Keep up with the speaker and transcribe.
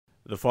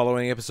The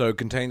following episode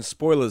contains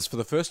spoilers for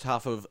the first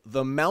half of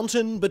The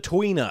Mountain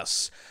Between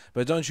Us.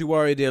 But don't you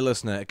worry, dear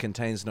listener, it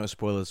contains no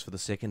spoilers for the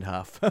second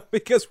half,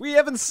 because we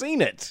haven't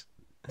seen it.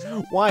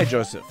 Why,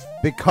 Joseph?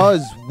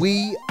 Because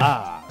we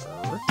are...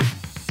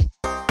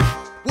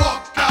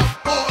 Walk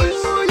out, boys!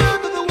 Oh, yeah,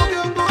 for the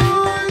walkout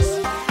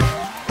boys!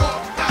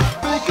 Walk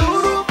out, They boys!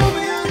 go to a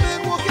movie and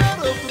then walk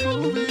out of the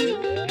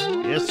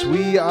movie. Yes,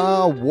 we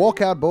are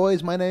Walkout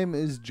Boys. My name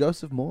is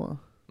Joseph Moore.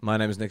 My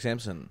name is Nick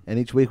Sampson. And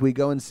each week we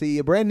go and see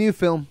a brand new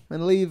film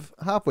and leave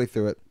halfway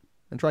through it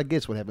and try to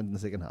guess what happened in the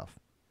second half.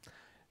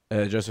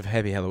 Joseph,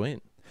 happy Halloween.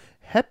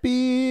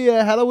 Happy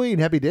Halloween.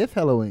 Happy Death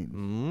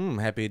Halloween.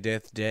 Happy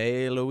Death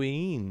Day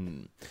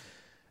Halloween.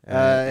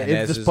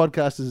 If this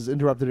podcast is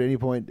interrupted at any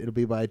point, it'll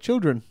be by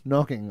children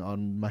knocking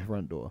on my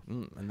front door.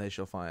 And they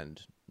shall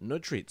find no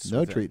treats.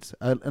 No with them. treats.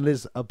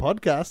 Unless a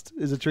podcast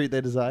is a treat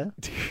they desire.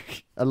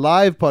 A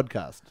live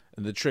podcast.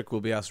 And the trick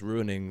will be us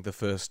ruining the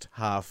first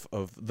half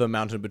of The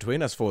Mountain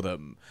Between Us for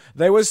them.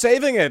 They were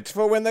saving it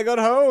for when they got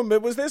home.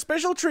 It was their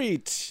special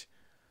treat.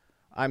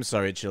 I'm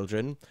sorry,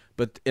 children,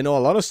 but in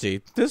all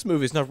honesty, this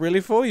movie's not really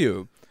for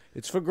you.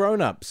 It's for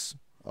grown-ups.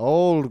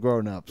 Old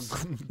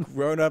grown-ups.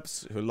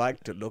 Grown-ups who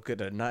like to look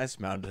at a nice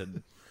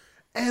mountain.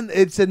 And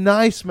it's a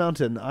nice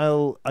mountain.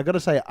 I gotta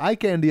say, eye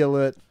candy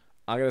alert.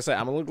 I gotta say,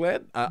 I'm a little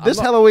glad. This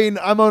Halloween,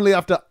 I'm only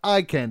after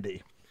eye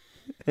candy.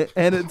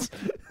 And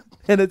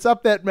it's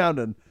up that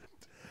mountain.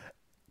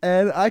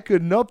 And I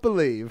could not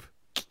believe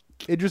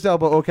Idris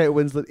Elba or Kate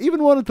Winslet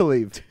even wanted to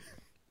leave.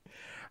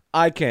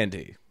 Eye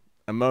candy.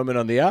 A moment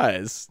on the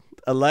eyes.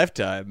 A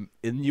lifetime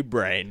in your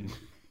brain.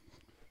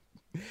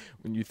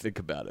 When you think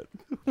about it.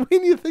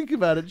 When you think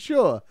about it,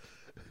 sure.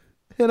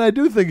 And I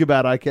do think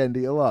about eye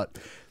candy a lot.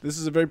 This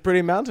is a very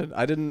pretty mountain.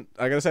 I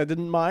gotta say, I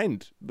didn't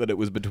mind that it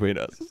was between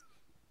us.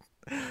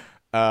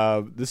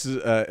 This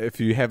is, if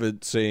you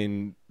haven't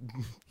seen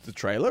the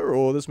trailer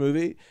or this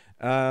movie,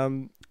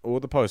 or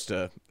the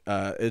poster,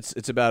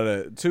 it's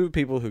about two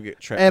people who get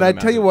trapped. And in I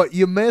a tell you mountain. what,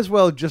 you may as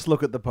well just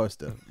look at the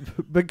poster.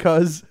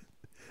 Because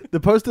the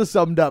poster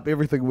summed up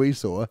everything we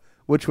saw,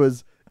 which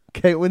was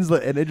Kate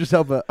Winslet and Idris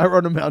Elba are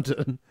on a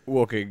mountain.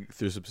 Walking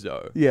through some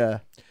snow. Yeah.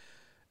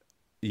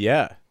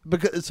 Yeah.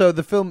 So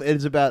the film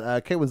is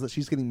about Kate Winslet.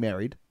 She's getting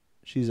married.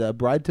 She's a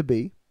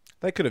bride-to-be.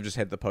 They could have just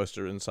had the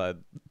poster inside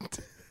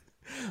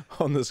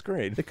on the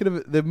screen.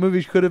 The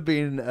movie could have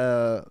been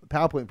a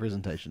PowerPoint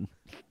presentation.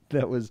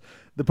 That was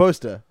the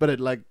poster, but it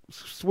like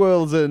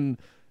swirls and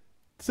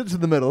sits in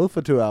the middle for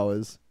 2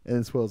 hours and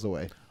then swirls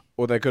away.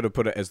 Or they could have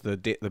put it as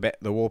the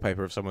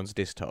wallpaper of someone's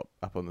desktop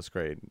up on the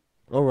screen.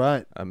 All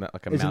right. Like a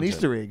It's mountain. an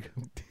Easter egg.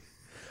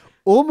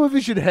 All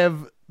movies should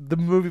have the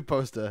movie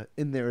poster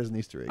in there as an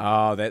Easter egg.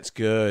 Oh, that's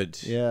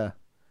good. Yeah.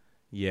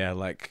 Yeah,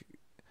 like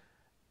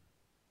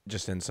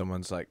just in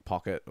someone's like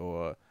pocket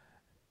or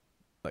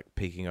like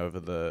peeking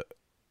over the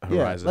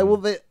horizon. Yeah.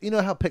 Like, you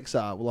know how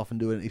Pixar will often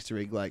do an Easter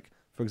egg, like,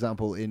 for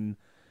example, in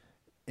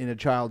a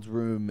child's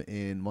room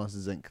in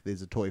Monsters, Inc.,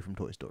 there's a toy from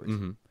Toy Stories.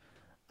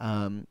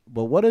 Mm-hmm.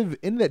 Well, what if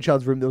in that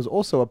child's room there was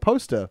also a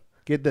poster,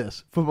 get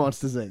this, for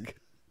Monsters, Inc.?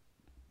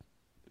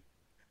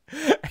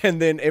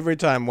 And then every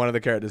time one of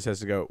the characters has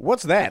to go,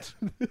 "What's that?"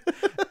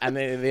 And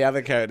then the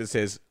other character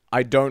says,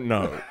 "I don't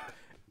know."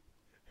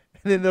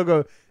 And then they'll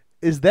go,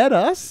 "Is that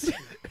us?"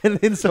 And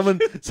then someone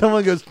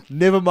goes,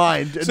 "Never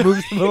mind," and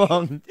moves them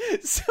along.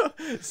 So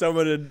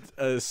someone in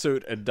a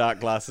suit and dark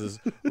glasses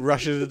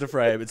rushes into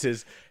frame and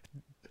says,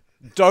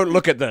 "Don't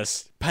look at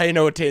this. Pay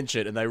no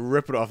attention." And they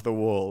rip it off the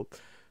wall.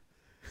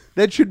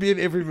 That should be in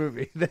every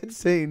movie. That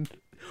scene.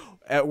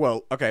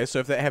 Well, okay, so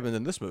if that happened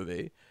in this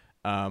movie,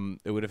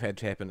 it would have had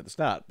to happen at the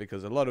start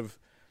because a lot of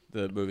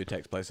the movie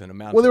takes place in a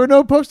mountain. Well, there are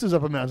no posters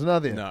up a mountain, are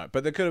there? No,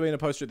 but there could have been a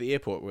poster at the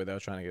airport where they were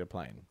trying to get a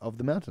plane. Of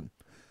the mountain.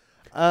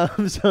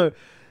 So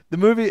the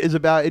movie is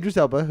about Idris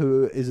Elba,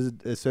 who is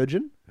a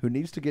surgeon who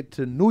needs to get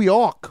to New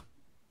York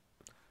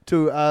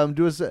to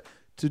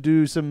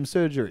do some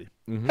surgery.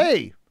 Mm-hmm.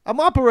 Hey,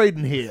 I'm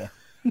operating here.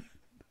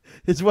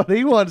 Is what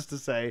he wants to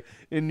say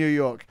in New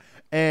York.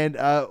 And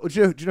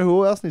do you know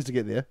who else needs to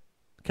get there?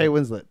 Kate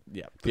Winslet.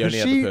 Yeah, the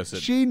only other person.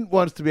 She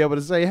wants to be able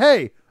to say,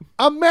 "Hey,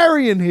 I'm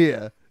marrying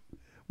here,"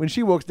 when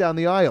she walks down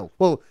the aisle.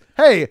 Well,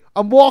 hey,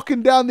 I'm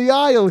walking down the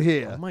aisle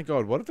here. Oh my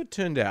god, what if it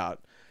turned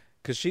out,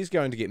 because she's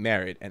going to get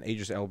married and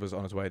Idris Elba's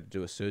on his way to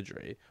do a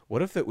surgery,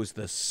 what if it was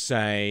the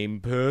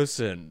same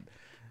person?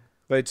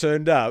 They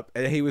turned up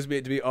and he was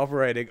meant to be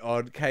operating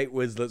on Kate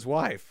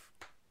Winslet's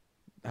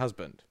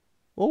husband.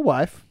 Or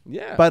wife.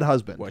 Yeah. But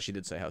husband. Well, she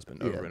did say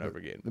husband over and over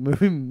again. The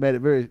movie made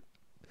it very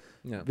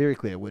Yeah.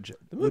 clear The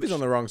movie's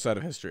on the wrong side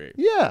of history.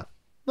 Yeah.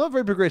 Not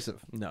very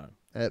progressive No.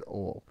 at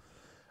all.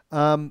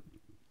 That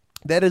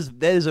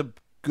is a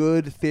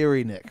good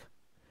theory, Nick.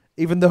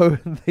 Even though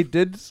they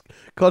did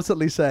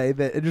constantly say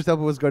that Idris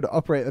Elba was going to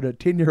operate on a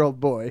 10-year-old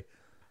boy.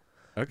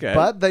 Okay.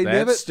 But they That's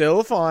never-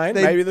 still fine.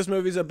 they- Maybe this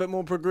movie's a bit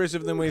more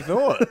progressive than we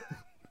thought.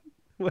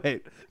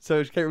 Wait,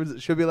 so Kate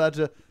Winslet should be allowed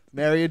to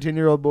marry a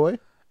 10-year-old boy?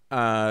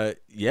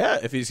 Yeah,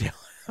 if he's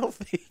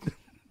healthy.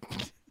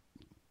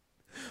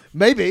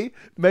 Maybe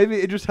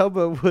Idris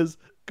Elba was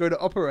going to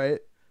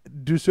operate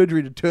do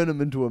surgery to turn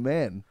him into a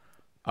man.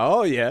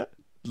 Oh yeah,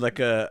 like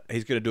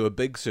he's gonna do a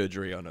big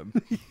surgery on him.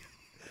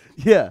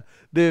 Yeah,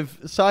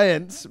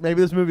 science.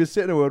 Maybe this movie is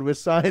set in a world where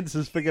science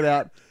has figured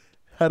out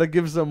how to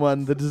give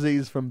someone the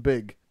disease from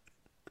big.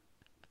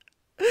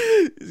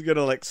 He's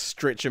gonna like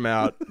stretch him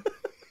out,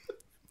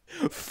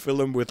 fill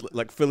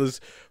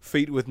his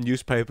feet with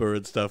newspaper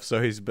and stuff,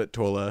 so he's a bit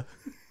taller.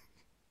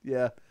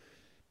 Yeah,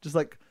 just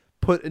like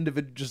put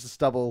just a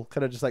stubble,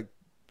 kind of just like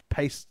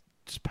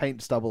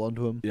paint stubble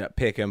onto him. Yeah,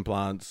 pec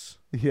implants.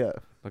 Yeah,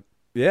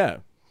 Yeah.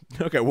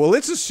 Okay. Well,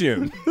 let's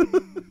assume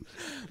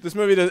this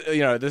movie does.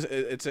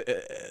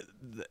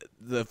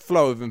 The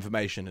flow of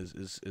information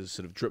is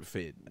sort of drip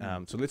fed.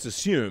 So let's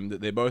assume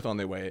that they're both on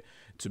their way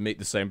to meet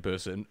the same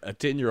person, a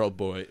 10-year-old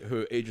boy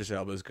who Idris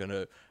Elba is going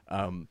to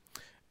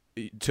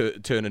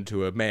turn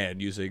into a man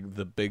using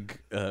the big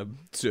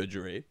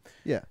surgery.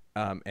 yeah,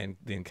 And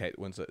then Kate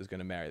Winslet is going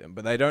to marry them,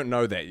 but they don't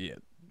know that yet.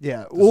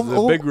 yeah. This is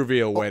a big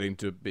reveal waiting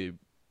to be.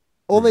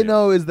 All they revealed.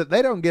 know is that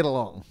they don't get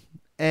along,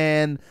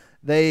 and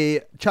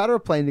they charter a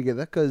plane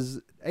together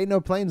because ain't no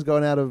planes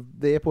going out of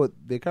the airport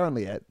they're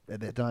currently at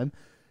that time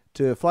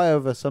to fly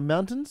over some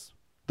mountains,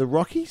 the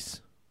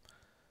Rockies.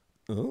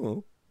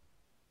 Oh,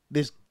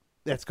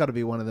 That's got to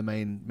be one of the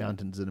main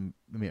mountains in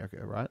America,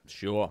 right?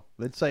 sure.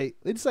 Let's say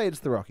it's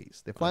the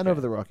Rockies. They're flying Okay.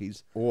 over the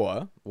Rockies.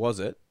 Or was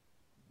it?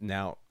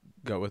 Now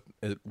go with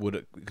it.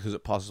 Could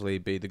it possibly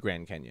be the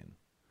Grand Canyon?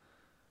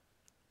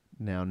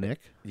 Now, Nick,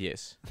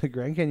 Yes. the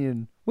Grand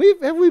Canyon.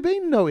 Have we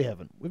been? No, we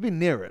haven't. We've been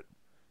near it,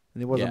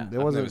 and there I've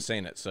never wasn't.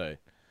 seen it, so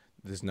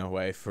there's no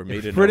way for me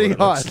to It's pretty know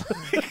what it hot.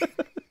 looks like.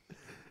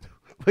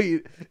 But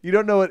you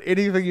don't know what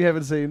anything you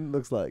haven't seen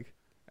looks like.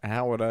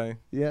 How would I?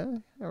 Yeah,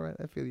 all right,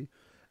 I feel you.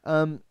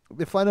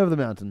 They're flying over the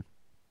mountain.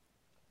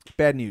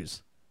 Bad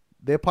news.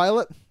 Their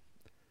pilot.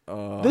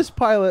 This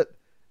pilot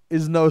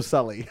is no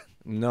Sully.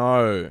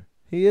 No.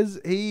 He has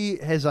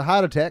a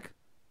heart attack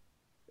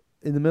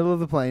in the middle of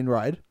the plane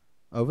ride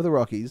over the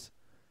Rockies.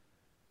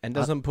 And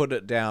doesn't put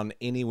it down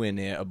anywhere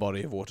near a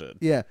body of water.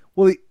 Yeah.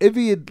 Well, if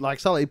he had, like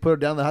Sully, put it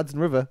down the Hudson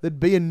River, they'd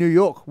be in New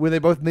York, where they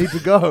both need to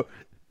go.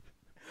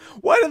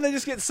 Why didn't they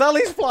just get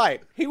Sully's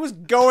flight? He was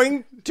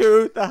going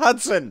to the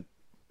Hudson.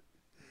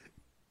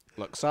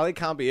 Look, Sully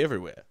can't be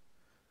everywhere.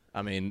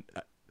 I mean,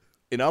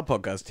 in our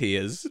podcast he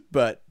is,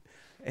 but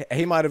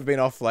he might have been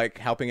off like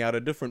helping out a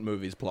different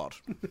movie's plot.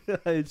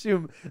 I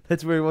assume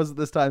that's where he was at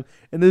this time.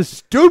 And this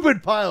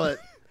stupid pilot.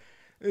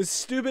 This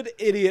stupid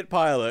idiot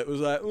pilot was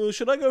like, well,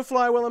 should I go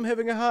fly while I'm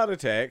having a heart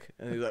attack?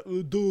 And he's like,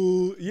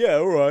 duh. Yeah,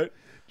 all right.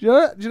 Do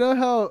you know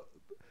how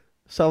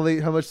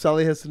much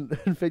Sully has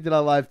infected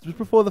our lives? Just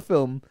before the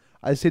film,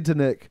 I said to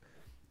Nick,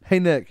 "Hey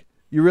Nick,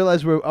 you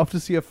realize we're off to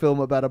see a film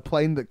about a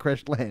plane that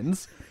crash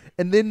lands?"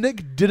 And then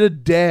Nick did a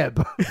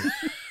dab.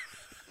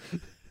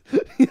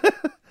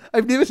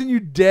 I've never seen you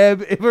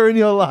dab ever in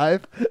your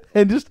life,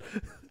 and just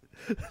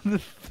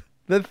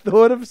the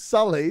thought of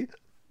Sully.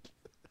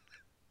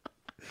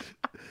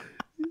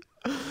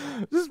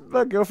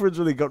 My girlfriend's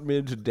really got me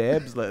into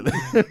dabs lately.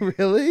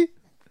 Really?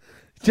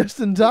 Just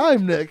in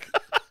time, Nick.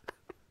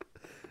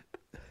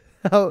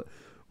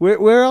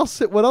 Where else?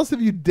 What else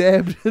have you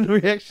dabbed in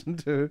reaction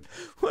to?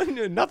 Well,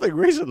 no, nothing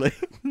recently.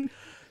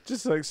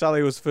 Just like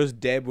Sully was the first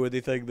dab-worthy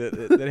thing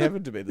that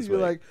happened to me this You're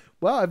week. like,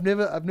 wow, I've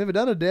never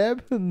done a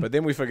dab. And But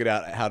then we figured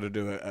out how to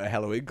do a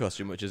Halloween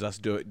costume, which is us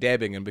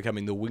dabbing and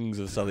becoming the wings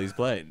of Sully's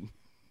plane.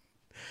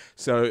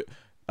 So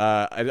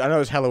I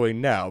know it's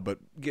Halloween now, but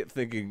get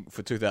thinking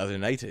for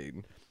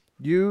 2018.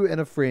 you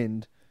and a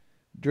friend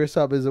dress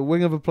up as a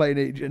wing of a plane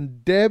each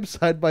and dab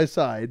side by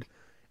side,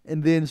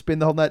 and then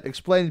spend the whole night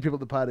explaining to people at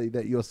the party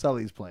that you're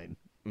Sully's plane.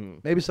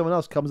 Maybe someone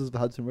else comes as the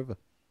Hudson River.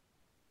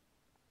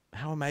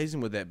 How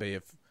amazing would that be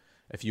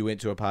if you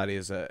went to a party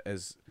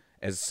as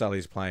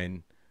Sully's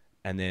plane,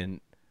 and then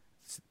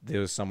there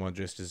was someone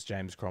dressed as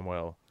James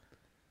Cromwell,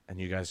 and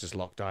you guys just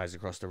locked eyes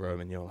across the room,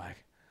 and you're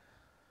like,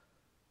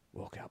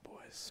 "Walk out,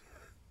 boys."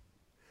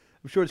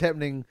 I'm sure it's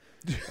happening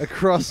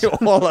across All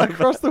over.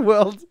 across the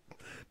world.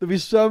 There'll be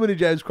so many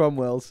James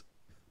Cromwells.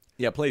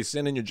 Yeah, please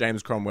send in your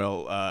James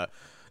Cromwell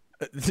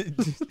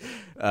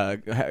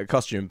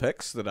costume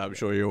pics that I'm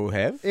sure you all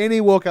have. Any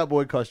walkout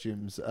boy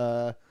costumes.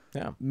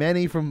 Yeah.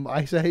 Manny from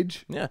Ice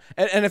Age. Yeah,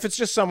 and if it's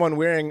just someone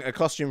wearing a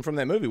costume from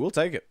that movie, we'll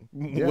take it.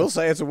 Yeah. We'll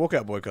say it's a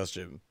Walkout Boy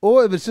costume.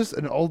 Or if it's just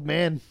an old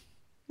man.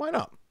 Why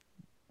not?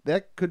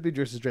 That could be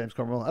dressed as James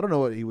Cromwell. I don't know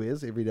what he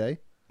wears every day.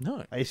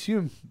 No. I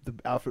assume the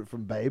outfit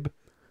from Babe.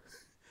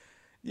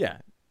 Yeah.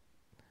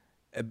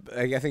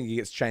 I think he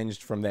gets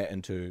changed from that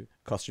into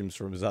costumes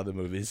from his other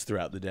movies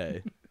throughout the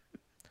day.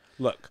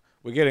 Look,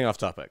 we're getting off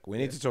topic. We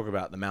need to talk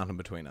about the mountain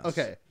between us.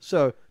 Okay,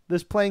 so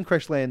this plane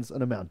crash lands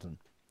on a mountain.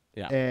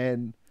 Yeah.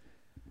 And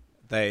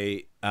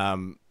They,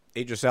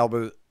 Idris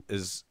Elba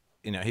is,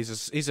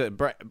 he's a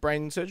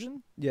brain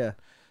surgeon. yeah.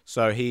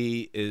 So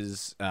he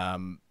is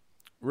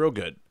real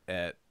good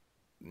at,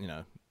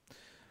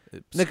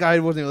 Nick, I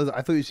wasn't even listening.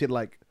 I thought you said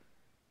like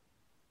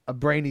a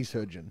brainy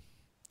surgeon.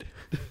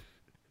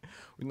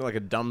 like a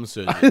dumb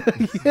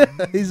surgeon. Yeah,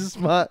 he's a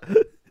smart.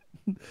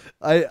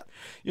 I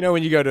You know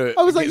when you go to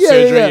I was like, get yeah,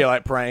 surgery, yeah. you're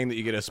like praying that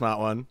you get a smart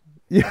one.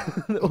 yeah,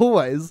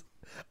 always.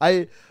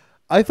 I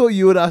thought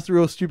you would ask a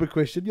real stupid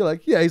question. You're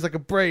like, yeah, he's like a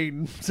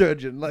brain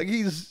surgeon. Like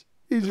he's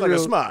He's like real.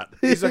 a smart.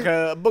 He's like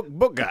a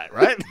book guy,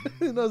 right?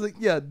 And I was like,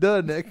 yeah,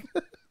 duh, Nick.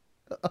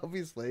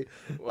 Obviously.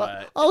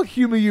 Right. I'll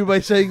humor you by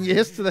saying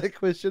yes to that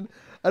question.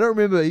 I don't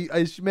remember.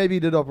 Maybe he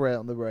did operate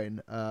on the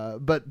brain.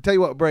 But tell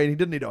you what, brain, he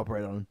didn't need to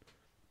operate on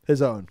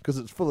his own because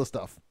it's full of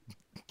stuff.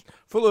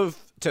 Full of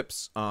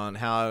tips on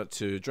how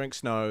to drink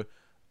snow,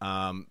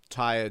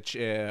 tie a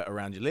chair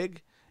around your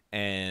leg,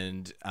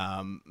 and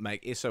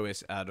make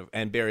SOS out of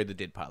and bury the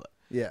dead pilot.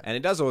 Yeah. And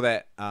it does all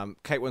that.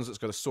 Kate Winslet's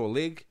got a sore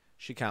leg.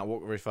 She can't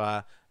walk very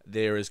far.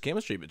 There is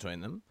chemistry between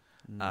them.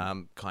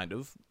 Kind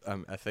of.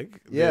 I think.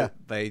 Yeah.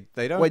 They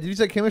don't. Wait, did you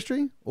say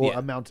chemistry or Yeah.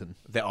 a mountain?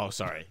 Oh,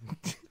 sorry.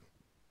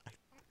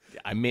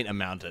 I meant a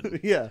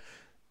mountain. Yeah.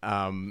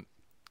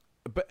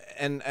 But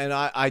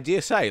I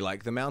dare say,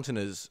 like, the mountain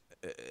is,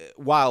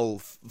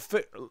 while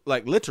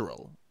like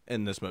literal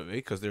in this movie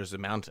because there's a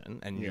mountain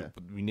and you're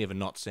never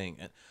not seeing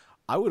it.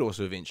 I would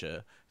also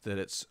venture that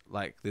it's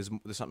like there's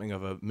something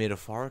of a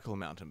metaphorical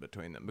mountain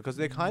between them because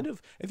they're kind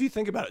of, if you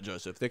think about it,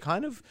 Joseph, they're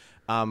kind of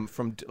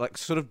from like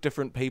sort of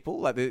different people.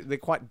 Like they're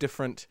quite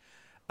different.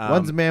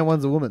 One's a man,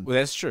 one's a woman. Well,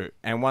 that's true.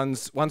 And one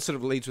sort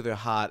of leads with her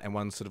heart, and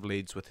one sort of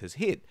leads with his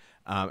head.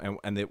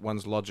 And that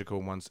one's logical,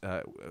 and one's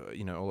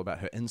all about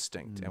her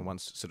instinct, and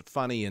one's sort of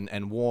funny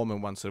and warm,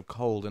 and one's sort of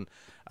cold. And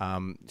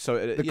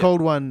The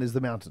cold one is the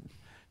mountain.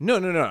 No,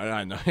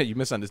 you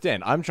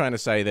misunderstand. I'm trying to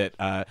say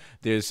that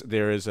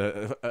there is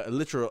a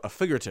literal, a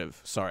figurative,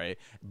 sorry,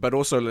 but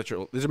also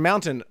literal. There's a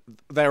mountain.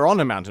 They're on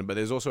a mountain, but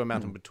there's also a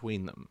mountain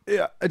between them.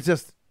 Yeah, it's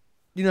just,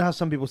 you know how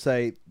some people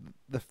say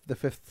the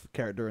fifth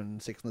character in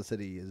Sex and the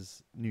City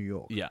is New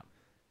York. Yeah.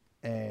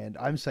 And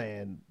I'm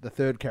saying the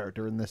third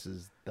character in this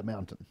is the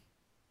mountain,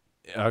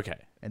 Okay.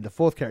 and the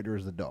fourth character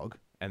is the dog.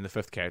 And the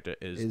fifth character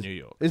is New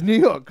York. Is New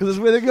York because it's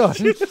where they're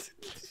going.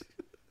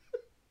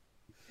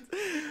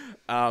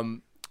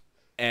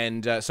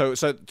 So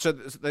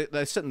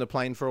they sit in the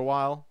plane for a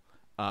while,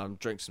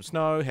 drink some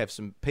snow, have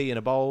some pee in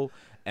a bowl,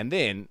 and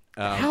then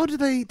How do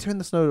they turn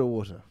the snow to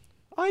water?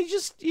 you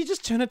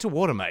just turn it to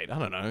water, mate. I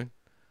don't know.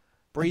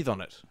 Breathe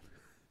on it.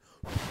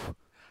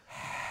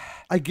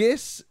 I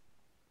guess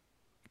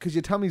because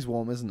your tummy's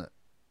warm, isn't it?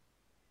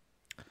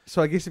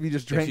 So I guess if you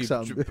just drank If you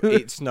some,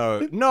 eat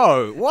snow.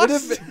 No, what?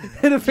 and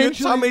Your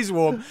eventually, tummy's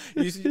warm.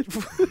 Your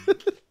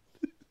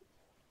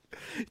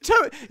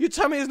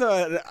tummy is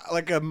not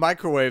like a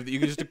microwave that you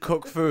can just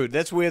cook food.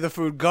 That's where the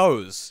food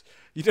goes.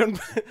 You don't.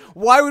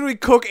 Why would we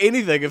cook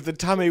anything if the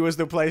tummy was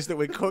the place that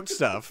we cooked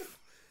stuff?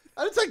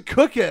 I didn't say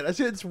cook it. I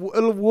said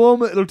it'll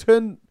warm it. It'll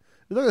turn.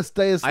 It's not gonna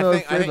stay as snow I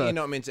think forever. you're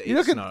not meant to eat You're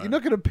not snow. gonna, you're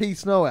not gonna pee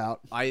snow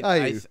out. are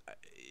you?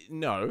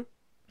 No,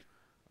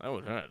 that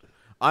would hurt.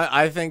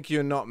 I think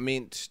you're not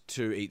meant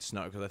to eat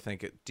snow because I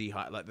think it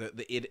like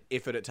the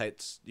effort it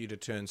takes you to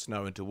turn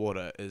snow into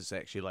water is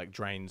actually like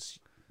drains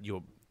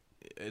your.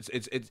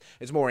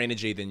 It's more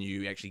energy than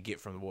you actually get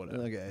from the water.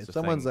 Okay, It's a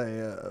someone's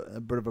thing. a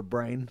bit of a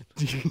brain.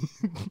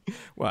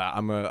 Well,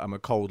 I'm a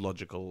cold,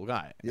 logical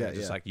guy. Yeah,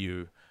 just yeah. like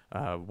you,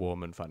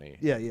 warm and funny.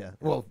 Yeah.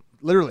 Well,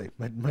 literally,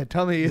 my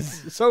tummy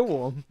is so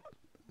warm.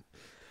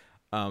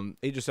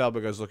 Idris Elba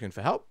goes looking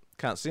for help.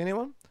 Can't see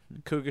anyone.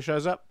 Cougar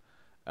shows up.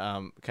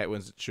 Kate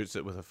Winslet shoots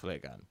it with a flare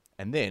gun,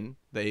 and then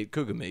they eat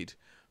cougar meat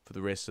for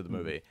the rest of the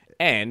movie.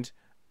 And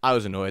I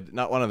was annoyed.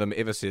 Not one of them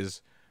ever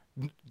says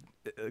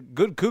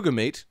good cougar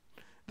meat.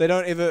 They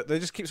don't ever. They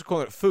just keep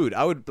calling it food.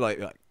 I would be like,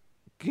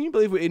 can you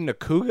believe we're eating a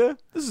cougar?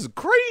 This is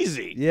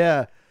crazy.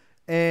 Yeah,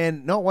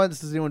 and not once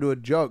does anyone do a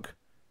joke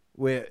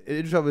where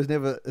Idris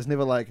Elba is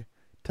never like,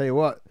 tell you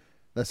what,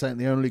 this ain't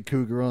the only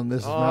cougar on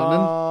this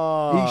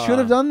mountain. He should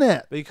have done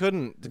that But he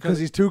couldn't because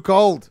he's too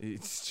cold he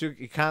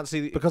can't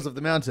see because of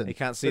the mountain. he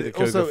can't see But the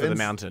cougar also for the in-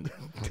 mountain.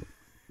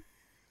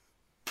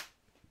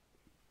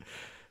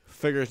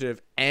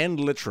 Figurative and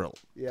literal.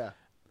 Yeah.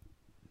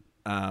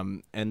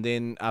 And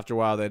then after a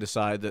while, they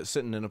decide that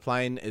sitting in a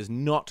plane is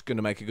not going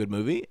to make a good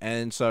movie,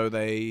 and so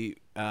they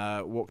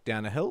walk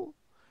down a hill,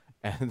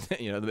 and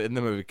and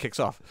the movie kicks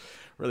off,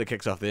 really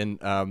kicks off. Then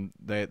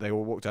they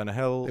all walk down a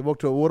hill. They walk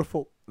to a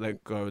waterfall. They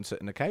go and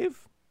sit in a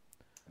cave.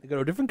 They go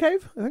to a different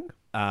cave, I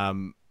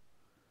think.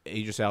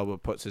 Idris Elba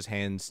puts his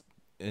hands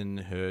in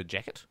her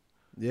jacket.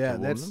 Yeah, To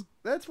warm them?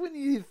 that's when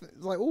you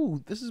it's like,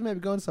 oh, this is maybe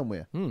going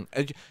somewhere.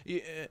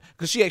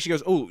 Because she actually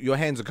goes, "Oh, your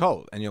hands are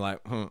cold," and you're like,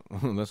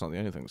 "That's not the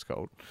only thing that's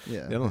cold.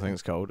 Yeah. The other thing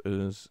that's cold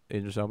is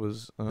Idris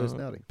Elba's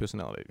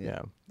Personality.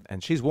 yeah,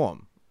 and she's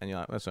warm, and you're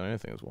like, "That's not the only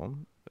thing that's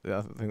warm. The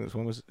other thing that's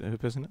warm is her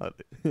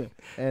personality."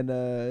 And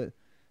her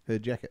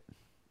jacket,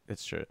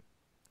 It's true.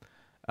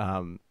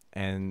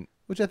 And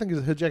which I think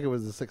is her jacket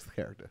was the sixth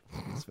character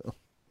in this film.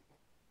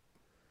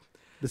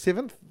 The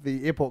seventh,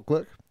 the airport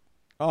clerk.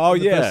 oh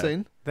in the first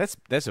scene.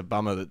 that's a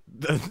bummer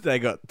that they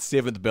got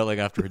seventh billing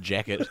after a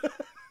jacket.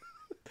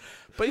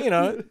 But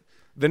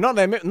they're not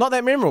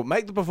that memorable.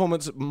 Make the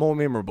performance more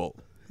memorable.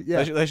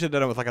 Yeah. They should have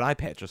done it with like an eye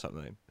patch or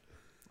something.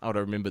 I would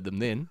have remembered them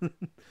then.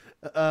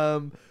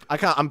 Um, I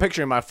can't. I'm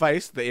picturing my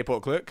face, the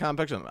airport clerk. Can't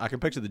picture them. I can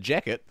picture the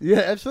jacket. yeah,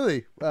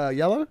 absolutely.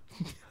 Yellow.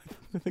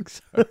 I think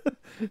so.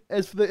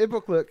 As for the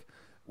airport clerk,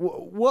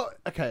 what?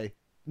 Okay,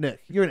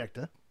 Nick, you're an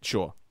actor.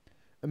 Sure.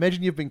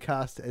 Imagine you've been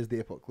cast as the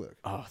airport clerk.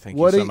 Oh, thank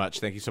What you are so you- much.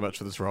 Thank you so much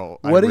for this role.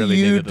 What I are really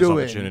you needed this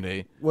doing?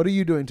 opportunity. What are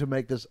you doing to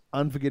make this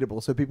unforgettable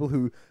so people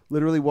who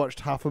literally watched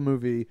half a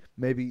movie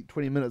maybe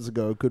 20 minutes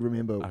ago could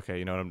remember? Okay,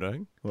 you know what I'm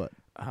doing? What?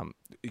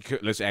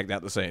 Let's act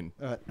out the scene.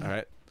 All right. All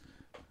right.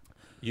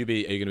 Are you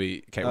going to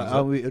be Kate Winslet?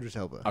 I'll be Idris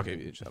Elba. Okay,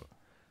 Idris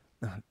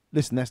Elba.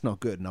 Listen, that's not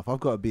good enough. I've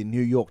got to be in New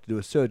York to do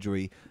a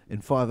surgery in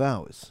 5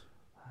 hours.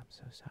 I'm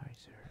so sorry,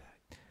 sir.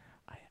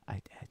 I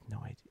had no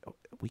idea.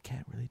 We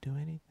can't really do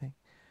anything.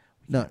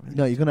 No,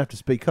 you're going to have to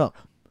speak up,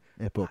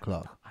 airport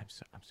clerk. I'm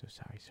so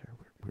sorry, sir.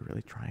 We're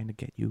really trying to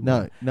get you.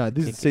 No,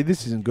 this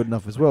isn't good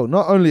enough as well.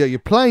 Not only are your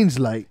planes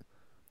late,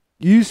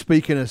 you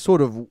speak in a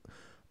sort of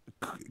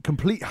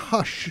complete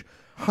hushed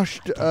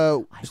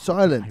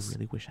silence. I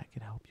really wish I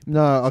could help you.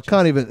 No, I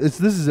can't even. This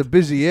is a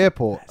busy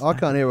airport. I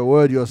can't hear a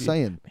word you're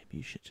saying. Maybe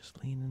you should just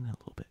lean in a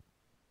little bit.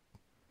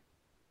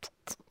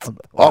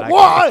 Oh,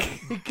 what?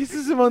 He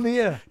kisses him on the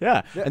ear.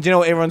 Yeah. And do you know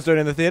what everyone's doing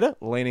in the theatre?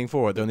 Leaning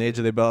forward. They're on the edge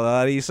of their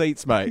bloody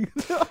seats, mate.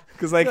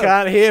 Because they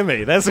can't hear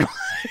me. That's why.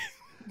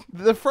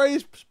 The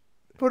phrase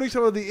putting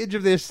someone on the edge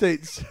of their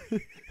seats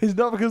is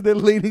not because they're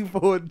leaning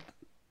forward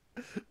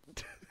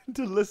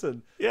to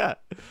listen. Yeah.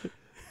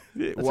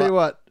 I'll tell you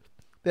what,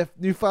 that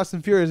new Fast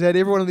and Furious had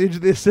everyone on the edge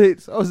of their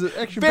seats. I was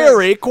actually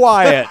Very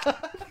quiet.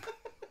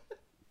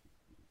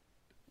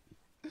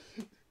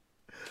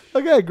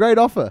 okay. Great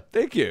offer.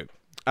 Thank you.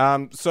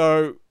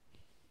 So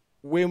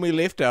when we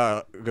left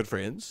our good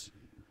friends,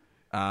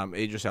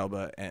 Idris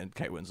Elba and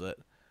Kate Winslet,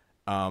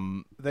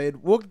 They had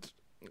walked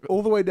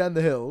all the way down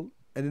the hill,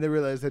 and then they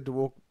realized they had to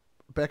walk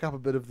back up a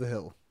bit of the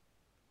hill.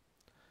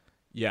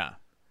 yeah.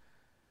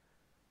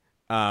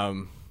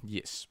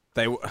 Yes,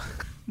 they were.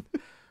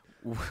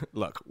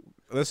 Look,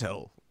 this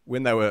hill.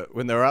 When they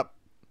were up,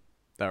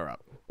 they were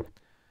up.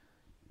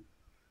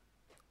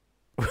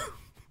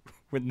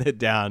 When they're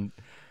down,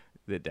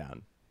 they're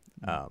down.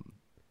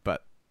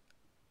 But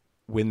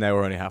when they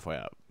were only halfway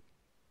up,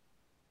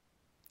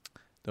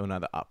 they were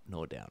neither up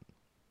nor down.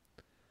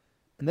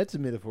 And that's a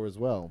metaphor as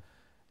well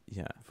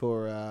Yeah.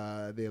 for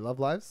their love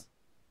lives.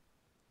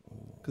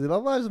 Because their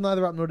love lives are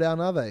neither up nor down,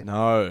 are they?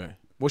 No.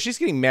 Well, she's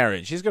getting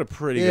married. She's got a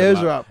pretty Yeah, good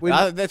hers are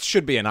up. that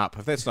should be an up.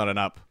 If that's not an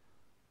up.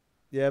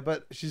 Yeah,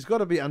 but she's got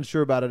to be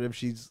unsure about it if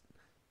she's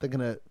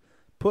thinking of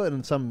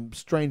putting some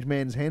strange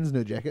man's hands in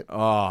her jacket.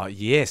 Oh,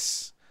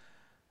 yes.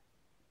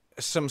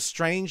 Some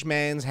strange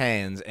man's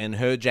hands in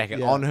her jacket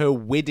Yeah. on her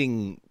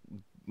wedding,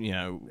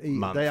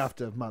 month. Day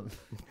after month.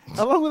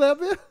 How long were they up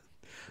there?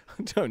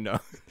 I don't know.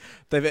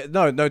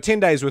 No, 10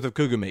 days worth of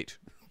cougar meat.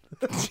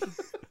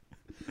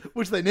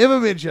 Which they never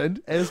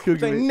mentioned as cougar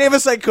They meat. never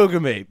say cougar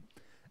meat.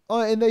 Oh,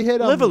 and they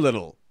had Live a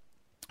little.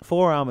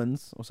 4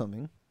 almonds or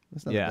something.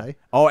 That's not a Yeah. day.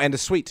 Oh, and a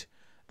sweet.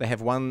 They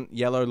have one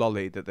yellow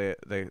lolly that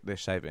they're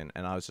shaving,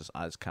 and I just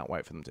can't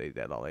wait for them to eat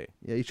that lolly.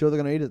 Yeah, you sure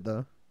they're going to eat it,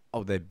 though?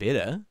 Oh, they're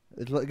better.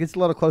 It gets a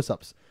lot of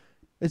close-ups.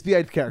 It's the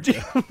 8th character.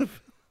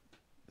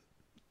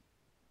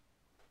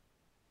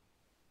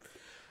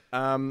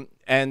 And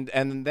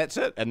that's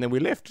it. And then we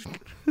left.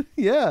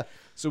 Yeah.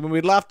 So when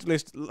we last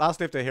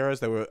left our heroes,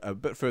 they were a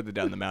bit further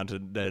down the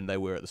mountain than they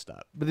were at the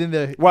start. But then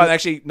they Well,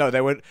 actually, no,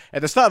 they were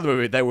at the start of the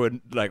movie. They were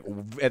like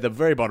at the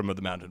very bottom of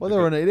the mountain. they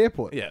were in an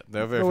airport. Yeah, they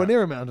were They very were far.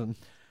 near a mountain.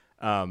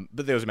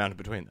 But there was a mountain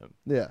between them.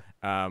 Yeah.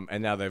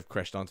 And now they've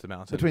crashed onto the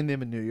mountain. Between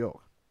them and New York.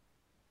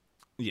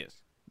 Yes.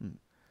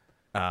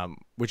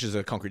 Which is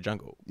a concrete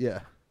jungle. Yeah.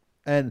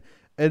 And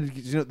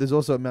there's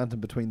also a mountain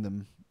between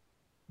them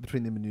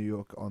and New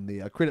York on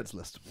the credits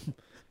list.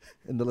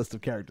 In the list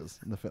of characters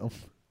in the film.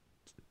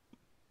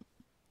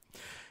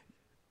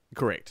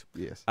 Correct.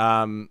 Yes.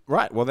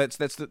 Right. Well, that's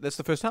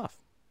the first half.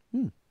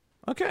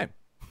 Okay.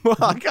 Well,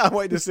 I can't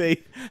wait to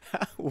see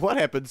what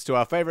happens to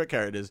our favorite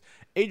characters: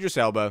 Idris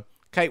Elba,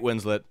 Kate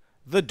Winslet,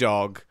 the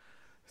dog,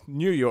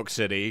 New York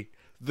City,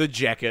 the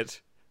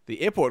jacket,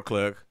 the airport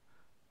clerk,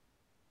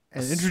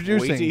 And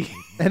Sweetie.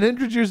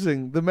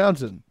 introducing the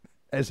mountain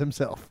as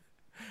himself.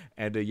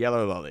 and a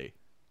yellow lolly.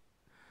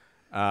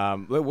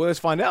 Well, let's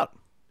find out.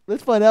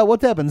 Let's find out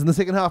what happens in the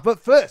second half. But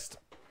first,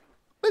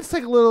 let's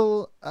take a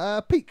little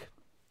peek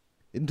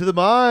into the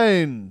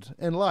mind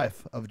and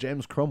life of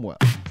James Cromwell.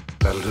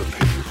 That'll do,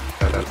 Pete.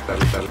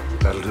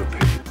 That'll do,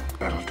 Pete.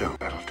 That'll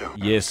do.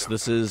 Yes,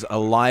 this is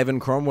Alive in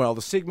Cromwell,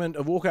 the segment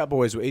of Walkout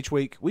Boys where each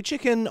week we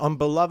check in on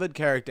beloved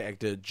character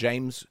actor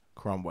James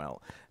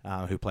Cromwell,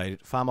 who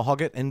played Farmer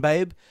Hoggett in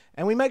Babe,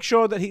 and we make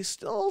sure that he's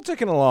still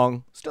ticking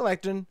along, still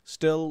acting,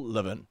 still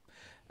living.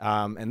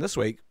 And this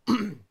week,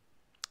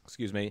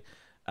 excuse me,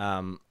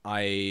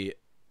 it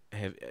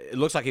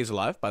looks like he's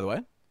alive, by the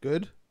way.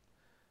 Good.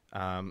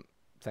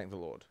 Thank the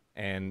Lord.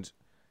 And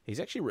he's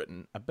actually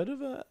written a bit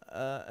of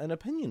an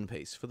opinion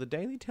piece for the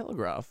Daily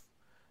Telegraph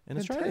in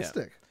Australia.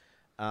 Fantastic.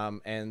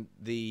 And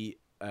the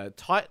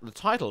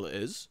title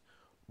is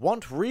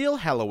 "Want Real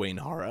Halloween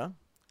Horror?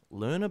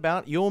 learn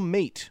about your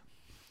meat.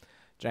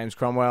 James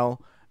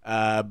Cromwell,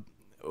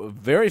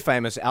 very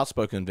famous,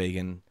 outspoken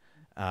vegan,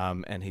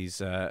 and he's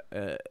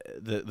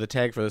the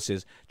tag for this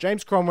is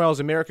James Cromwell's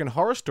American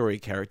Horror Story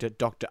character,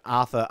 Dr.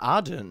 Arthur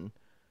Ardern.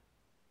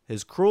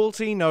 His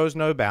cruelty knows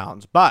no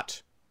bounds,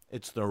 but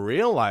it's the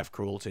real-life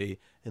cruelty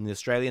in the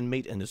Australian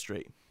meat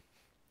industry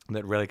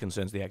that really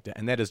concerns the actor,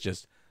 and that is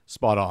just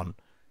spot on.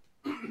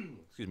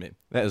 Excuse me.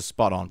 That is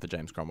spot on for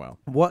James Cromwell.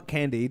 What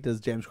candy does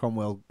James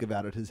Cromwell give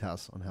out at his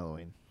house on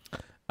Halloween?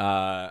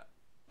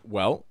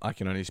 Well, I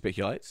can only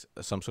speculate.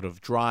 Some sort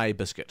of dry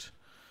biscuit.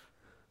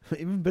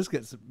 Even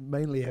biscuits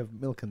mainly have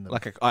milk in them.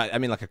 Like a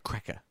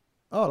cracker.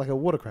 Oh, like a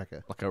water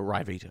cracker. Like a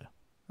Ryvita.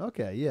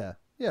 Okay, yeah.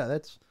 Yeah,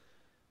 that's...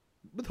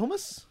 With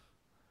hummus?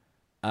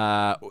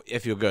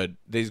 If you're good.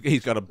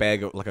 He's got a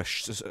bag, of, like a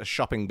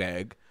shopping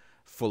bag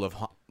full of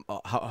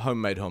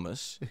homemade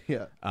hummus.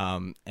 Yeah.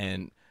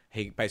 And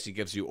he basically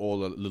gives you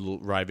all a little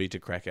Ryvita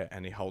cracker,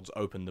 and he holds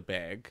open the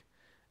bag,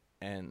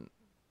 and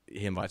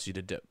he invites you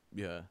to dip.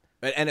 Yeah.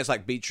 And it's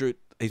like beetroot.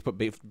 He's put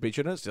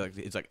beetroot in it.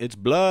 It's like it's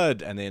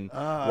blood, and then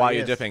while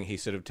you're dipping, he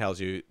sort of tells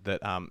you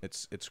that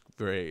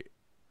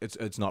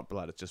it's not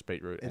blood. It's just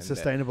beetroot. It's and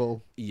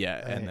sustainable.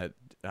 And that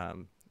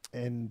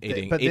And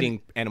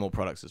eating animal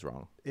products is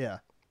wrong. Yeah,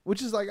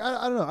 which is like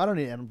I don't know. I don't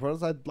eat animal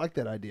products. I'd like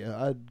that idea.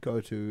 I'd go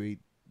to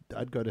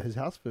his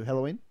house for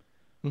Halloween.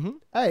 Mm-hmm.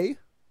 A,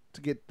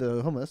 to get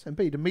the hummus, and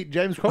B, to meet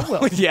James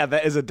Cromwell. Yeah,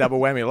 that is a double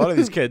whammy. A lot of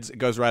these kids, it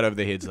goes right over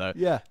their heads though.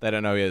 Yeah, they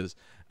don't know he is.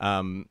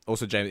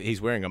 Also, James,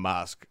 he's wearing a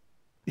mask.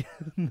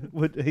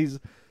 He's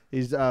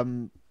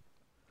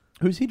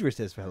who's he dressed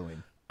as for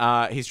Halloween?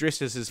 He's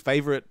dressed as his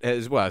favorite,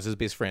 as well as his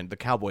best friend, the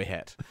cowboy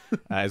hat,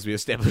 as we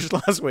established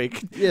last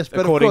week. Yes,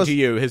 but according of course, to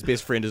you, his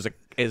best friend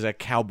is a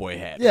cowboy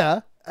hat.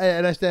 Yeah,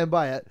 and I stand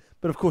by it.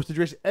 But of course, to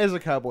dress as a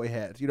cowboy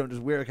hat, you don't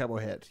just wear a cowboy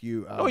hat.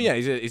 You oh yeah,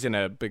 he's in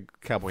a big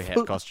cowboy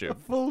hat costume, a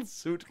full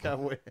suit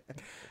cowboy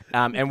hat.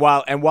 And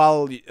while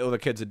all the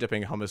kids are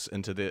dipping hummus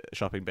into the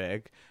shopping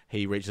bag,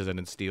 he reaches in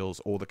and steals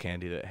all the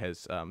candy that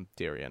has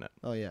dairy in it.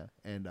 Oh yeah,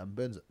 and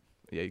burns it.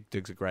 Yeah, he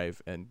digs a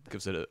grave and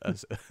gives it a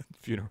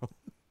funeral.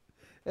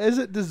 As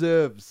it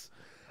deserves.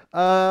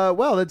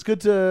 Well, it's good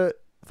to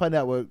find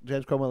out what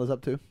James Cromwell is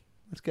up to.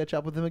 Let's catch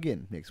up with him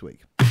again next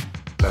week.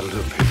 That'll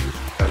do, Pete.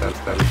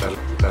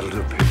 That'll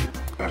do, Pete.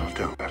 That'll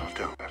do.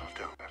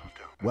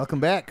 Welcome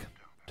back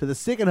to the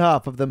second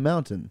half of The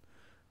Mountain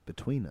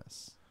Between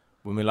Us.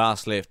 When we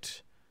last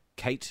left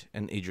Kate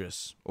and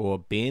Idris, or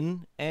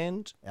Ben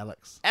and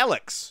Alex.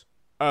 Alex,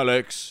 you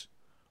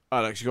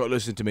got to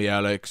listen to me,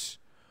 Alex.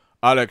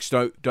 Alex,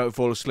 don't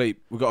fall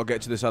asleep. We got to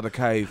get to this other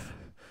cave.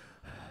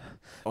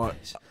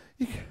 What's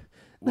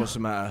the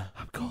matter?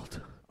 I'm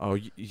cold. Oh,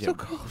 yeah. So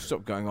cold.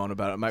 Stop going on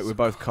about it, mate. We're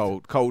both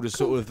cold. Cold is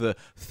sort of the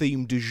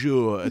theme du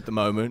jour at the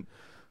moment.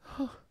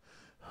 I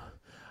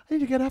need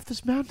to get off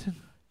this mountain.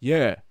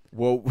 Yeah.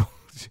 Well,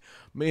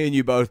 me and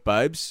you both,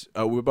 babes.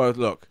 We're both,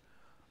 look,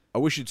 I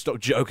wish you'd stop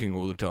joking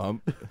all the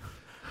time.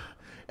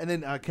 And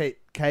then Kate,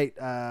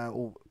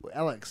 or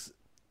Alex,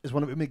 is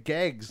one of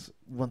McGag's.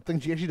 One thing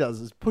she actually does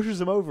is pushes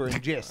him over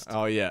in jest.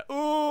 Oh, yeah.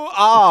 Ooh,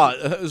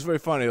 that was very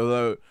funny,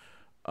 although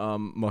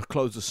my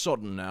clothes are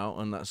sodden now,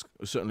 and that's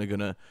certainly going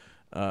to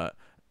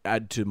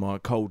add to my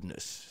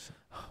coldness.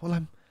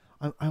 Well,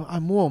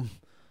 I'm warm.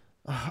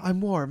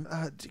 I'm warm.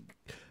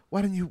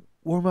 Why don't you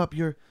warm up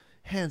your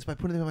hands by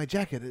putting them in my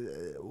jacket?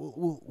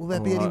 Will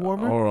that be any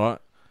warmer? All right.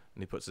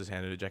 And he puts his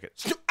hand in the jacket.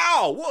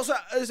 Ow! What's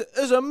that?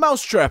 There's a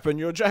mousetrap in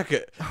your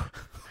jacket.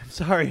 I'm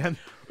sorry.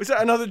 Was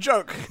that another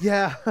joke?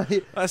 Yeah.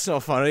 That's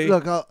not funny.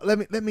 Look,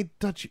 let me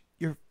touch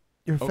your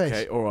face.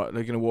 Okay, all right.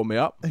 They're gonna warm me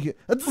up. Okay.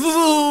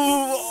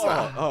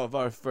 Oh,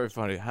 very, very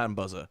funny. Hand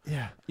buzzer.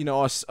 Yeah. You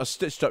know, I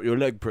stitched up your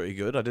leg pretty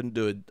good. I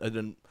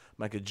didn't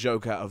make a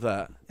joke out of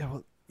that. Yeah.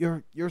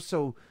 Well, you're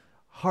so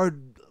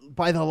hard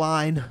by the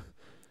line,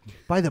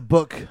 by the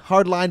book.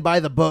 Hard line by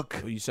the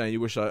book. Are you saying you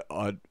wish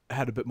I'd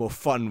had a bit more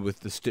fun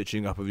with the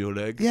stitching up of your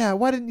leg? Yeah.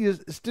 Why didn't you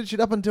stitch it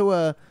up into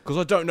a? Because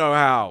I don't know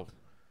how.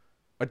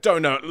 I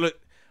don't know. Look.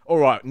 All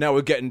right. Now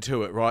we're getting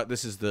to it. Right.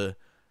 This is the.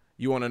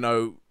 You want to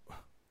know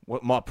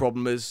what my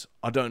problem is?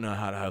 I don't know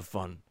how to have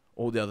fun.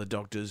 All the other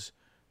doctors,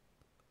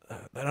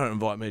 they don't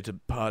invite me to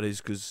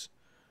parties because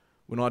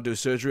when I do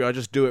surgery, I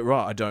just do it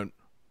right. I don't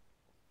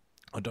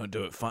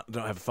do it fun. I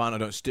don't have fun. I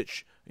don't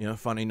stitch,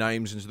 funny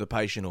names into the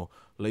patient or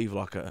leave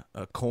like a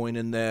coin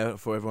in there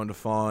for everyone to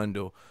find,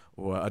 or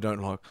I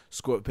don't like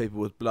squirt people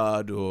with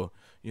blood, or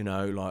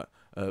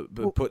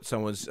put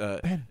someone's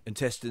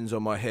intestines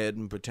on my head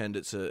and pretend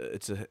it's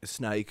a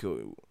snake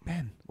or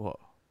Ben. What?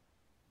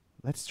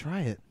 Let's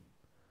try it.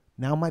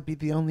 Now might be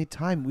the only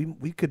time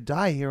we could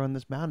die here on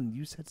this mountain.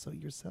 You said so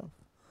yourself.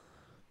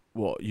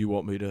 What, you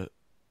want me to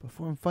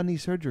perform funny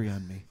surgery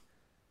on me?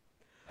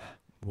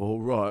 Well,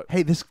 right.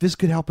 Hey, this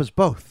could help us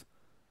both.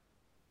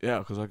 Yeah,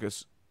 because I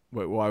guess.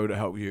 Wait, why would it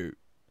help you?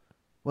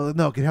 Well,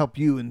 no, it could help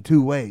you in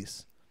two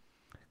ways.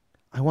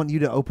 I want you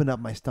to open up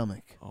my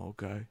stomach.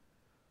 Okay.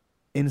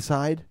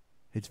 Inside,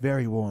 it's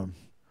very warm.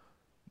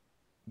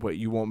 Wait,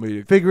 you want me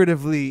to?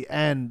 Figuratively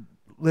and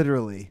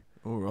literally.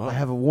 All right. I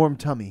have a warm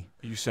tummy.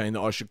 Are you saying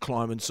that I should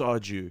climb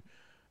inside you,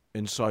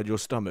 inside your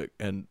stomach,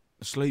 and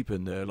sleep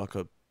in there like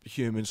a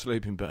human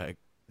sleeping bag?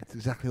 That's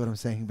exactly what I'm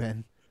saying,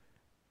 Ben.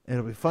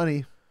 It'll be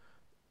funny.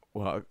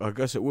 Well, I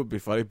guess it would be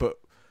funny, but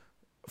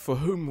for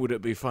whom would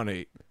it be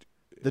funny?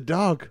 The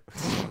dog.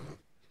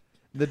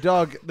 The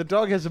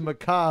dog has a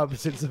macabre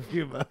sense of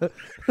humor.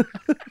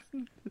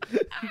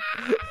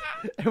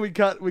 And we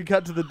cut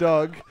to the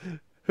dog,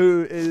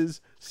 who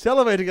is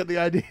salivating at the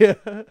idea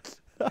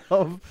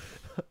of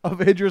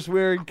Idris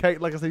wearing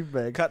Kate like a sleeping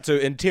bag. Cut to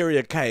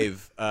interior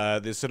cave.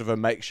 There's sort of a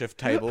makeshift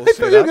table I thought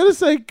set you were up. going to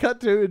say cut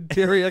to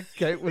interior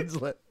Kate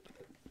Winslet.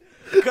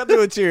 Cut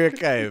to interior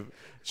cave.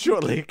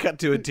 Shortly, cut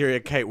to interior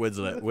Kate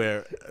Winslet,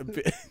 where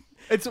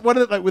It's one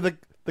of the, like, with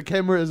the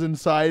camera is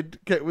inside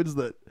Kate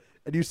Winslet,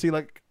 and you see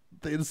like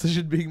the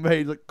incision being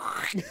made, like,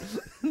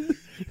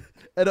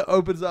 and it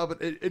opens up,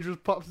 and it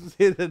just pops his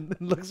head in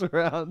and looks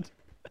around.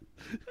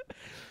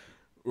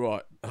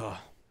 right,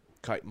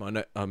 Kate,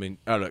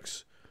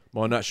 Alex,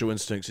 my natural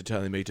instincts are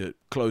telling me to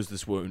close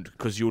this wound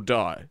because you'll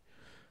die.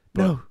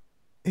 No,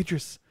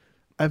 Idris.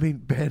 I mean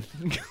Ben.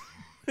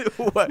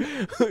 What?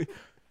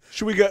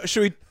 Should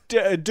we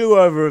do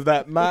over of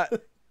that,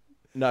 Matt?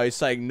 No, he's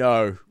saying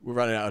no. We're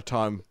running out of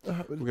time.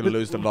 We're going to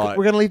lose the light.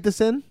 We're going to leave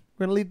this in.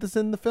 We're going to leave this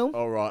in the film.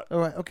 All right. All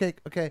right.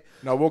 Okay.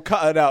 No, we'll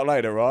cut it out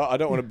later, right? I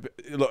don't want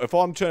to. Look, if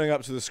I'm turning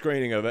up to the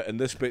screening of it and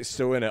this bit's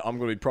still in it, I'm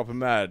going to be proper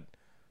mad.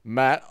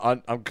 Matt,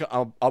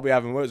 I'll be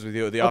having words with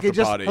you at the after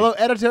party. Hello,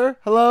 editor.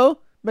 Hello.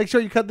 Make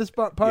sure you cut this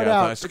part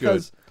out that's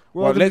because good.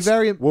 we're all going to be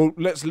very. Well,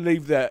 let's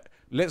leave that.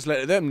 Let's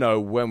let them know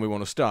when we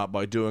want to start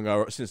by doing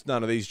our. Since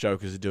none of these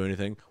jokers are doing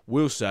anything,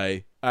 we'll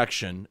say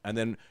action, and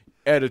then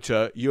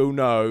editor, you'll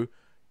know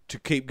to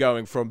keep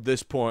going from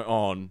this point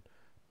on,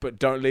 but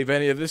don't leave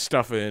any of this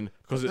stuff in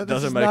because it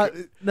doesn't make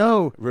it.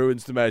 No.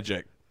 Ruins the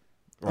magic.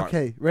 Right.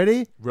 Okay.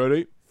 Ready?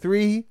 Ready?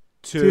 3,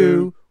 2,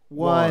 2,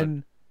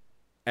 1.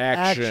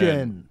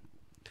 Action.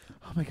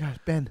 Oh my God,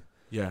 Ben.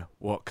 Yeah,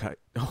 what, Kate?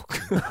 Oh.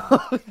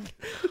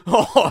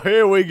 Oh,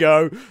 here we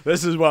go.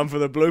 This is one for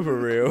the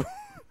blooper reel.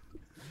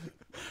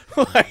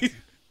 Like,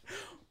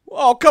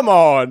 oh, come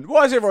on.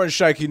 Why is everyone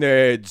shaking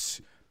their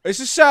heads? It's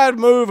a sad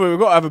movie. We've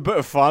got to have a bit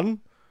of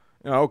fun.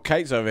 You know,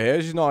 Kate's over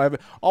here. She's not having...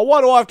 Oh,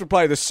 why do I have to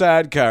play the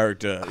sad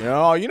character?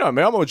 You know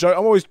me. I'm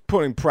always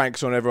putting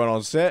pranks on everyone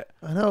on set.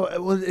 I know.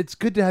 Well, it's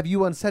good to have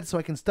you on set so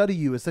I can study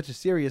you as such a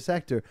serious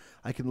actor.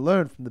 I can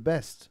learn from the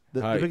best.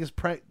 The biggest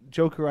prank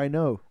joker I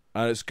know.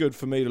 And it's good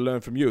for me to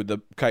learn from you, the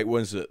Kate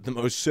Winslet, the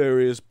most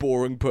serious,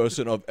 boring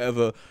person I've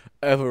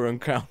ever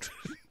encountered.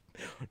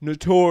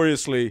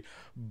 Notoriously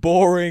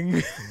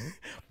boring,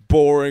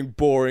 boring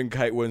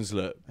Kate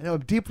Winslet. I know,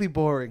 I'm deeply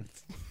boring.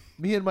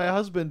 Me and my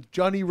husband,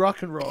 Johnny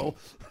Rock and Roll,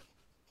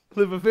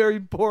 live a very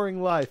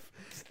boring life.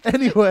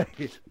 Anyway.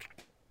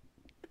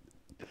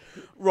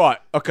 Right,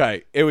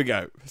 okay, here we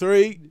go.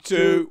 3,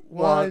 2,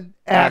 1,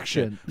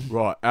 action.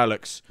 Right,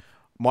 Alex,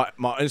 my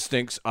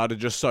instincts are to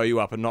just sew you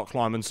up and not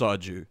climb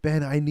inside you.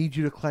 Ben, I need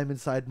you to climb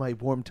inside my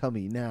warm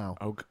tummy now.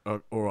 Okay,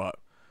 all right,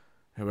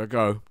 here we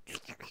go.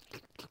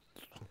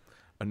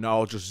 And now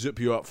I'll just zip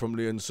you up from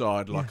the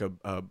inside like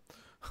a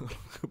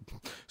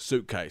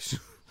suitcase.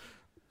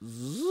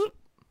 Zip.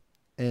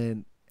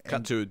 And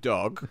Cut to a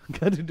dog.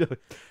 Cut to dog.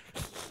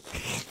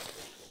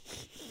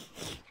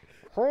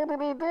 How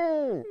did he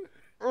do?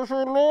 Is he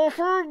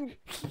laughing?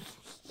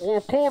 I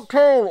can't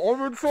tell.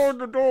 I'm inside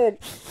the dog.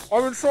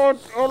 I'm inside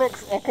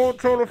Alex. I can't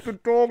tell if the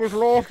dog is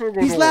laughing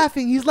or He's not.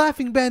 laughing. He's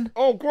laughing, Ben.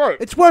 Oh, great.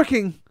 It's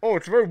working. Oh,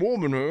 it's very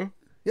warm in here.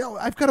 Yeah,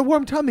 I've got a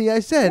warm tummy, I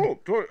said. Oh,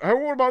 hey,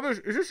 what about this?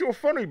 Is this your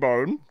funny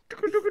bone?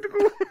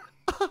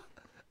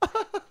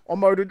 I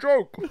made a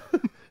joke.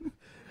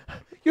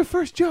 Your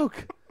first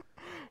joke.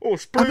 Oh,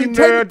 spleen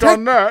there,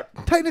 done that.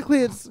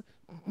 Technically, it's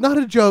not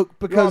a joke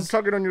because... Yeah,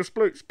 I'm tugging on your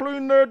spleen.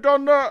 Spleen there,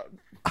 done that.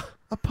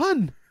 A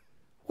pun.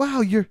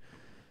 Wow, you're...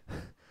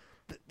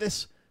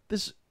 This...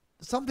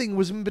 Something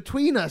was in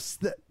between us.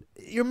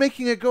 You're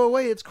making it go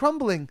away. It's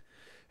crumbling.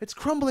 It's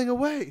crumbling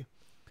away.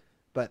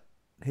 But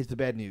here's the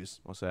bad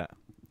news. What's that?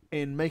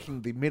 In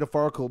making the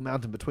metaphorical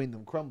mountain between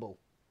them crumble,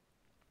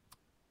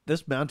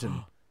 this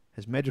mountain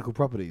has magical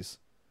properties.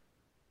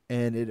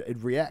 And it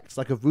reacts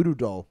like a voodoo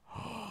doll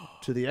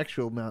to the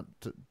actual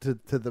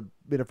to the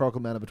metaphorical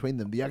mountain between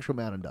them. The actual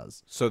mountain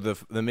does. So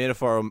the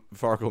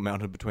metaphorical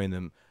mountain between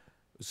them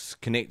is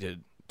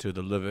connected to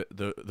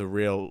the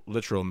real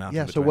literal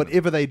mountain. Yeah. So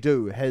whatever they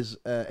do has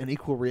an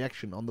equal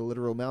reaction on the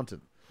literal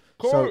mountain.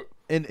 Cool. So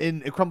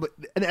in a crumble,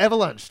 an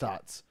avalanche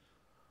starts.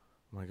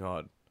 Oh my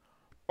God.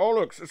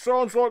 Alex, it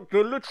sounds like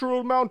the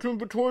literal mountain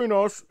between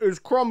us is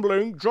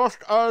crumbling, just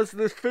as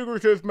this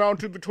figurative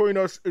mountain between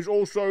us is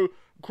also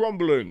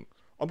crumbling.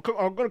 I'm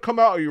going to come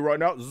out of you right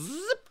now.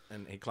 Zip!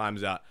 And he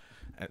climbs out.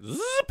 And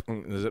zip!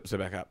 And zips it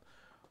back up.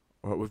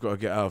 All right, we've got to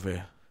get out of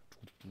here.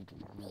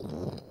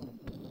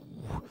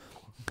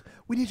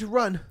 We need to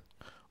run.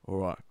 All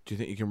right. Do you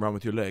think you can run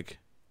with your leg?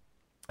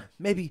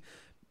 Maybe.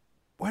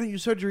 Why don't you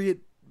surgery it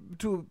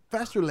to a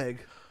faster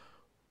leg?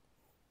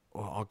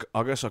 Well,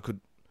 I guess I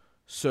could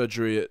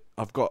surgery it.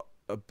 I've got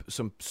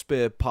some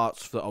spare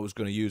parts that I was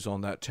going to use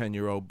on that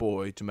 10-year-old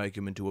boy to make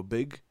him into a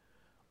big.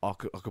 I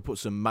could put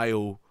some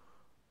male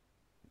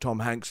Tom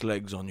Hanks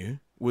legs on you.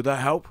 Would that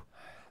help?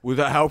 Would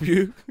that help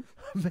you?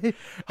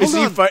 Is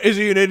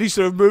he in any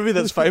sort of movie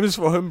that's famous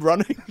for him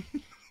running?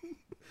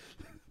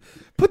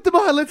 Put them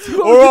on. Let's see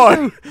what All we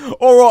can do.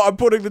 all right. I'm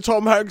putting the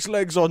Tom Hanks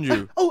legs on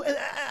you. Oh,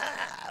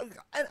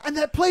 and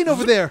that plane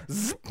over there.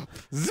 Zip.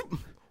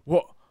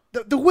 What?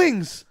 The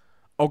wings.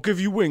 I'll give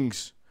you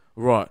wings.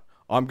 Right.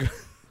 All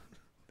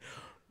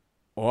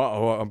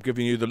right. I'm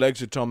giving you the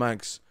legs of Tom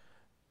Hanks,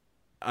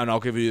 and I'll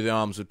give you the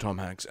arms of Tom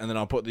Hanks, and then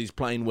I'll put these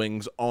plain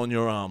wings on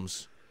your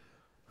arms.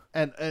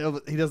 And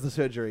he does the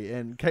surgery,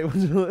 and Kate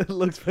Winslet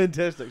looks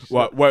fantastic. She's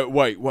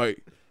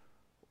Wait.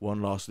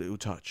 One last little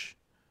touch.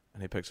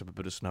 And he picks up a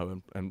bit of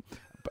snow and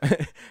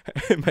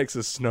it makes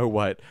a Snow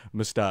White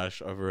moustache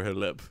over her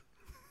lip.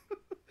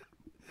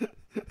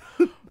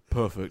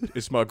 Perfect.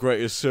 It's my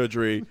greatest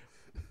surgery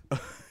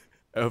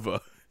ever.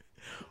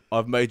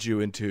 I've made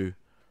you into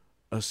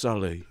a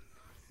Sully.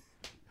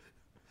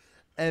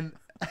 And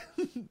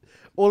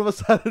all of a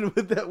sudden,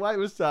 with that white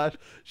moustache,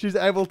 she's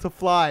able to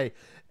fly.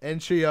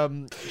 And she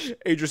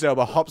Idris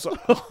Elba hops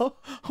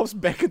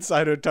back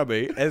inside her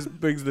tummy as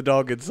brings the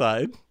dog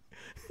inside.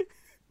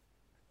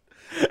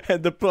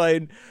 And the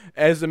plane,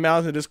 as the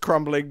mountain is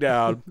crumbling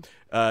down,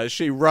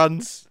 she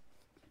runs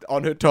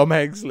on her Tom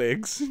Hanks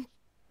legs.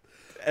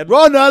 And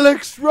run,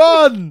 Alex,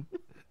 run!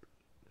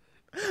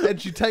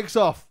 And she takes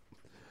off.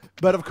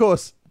 But of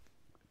course,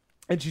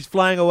 and she's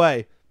flying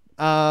away.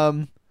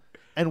 And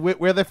where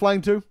are they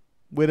flying to?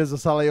 Where does a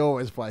Sully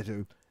always fly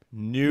to?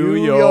 New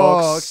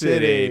York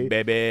City,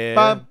 baby.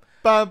 Bum,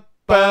 bum,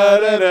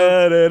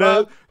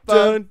 Ba-da-da-da-da.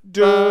 Dun,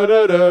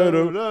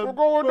 da-da-da-da. We're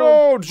going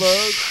down.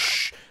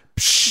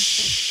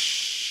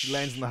 She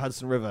lands in the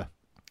Hudson River.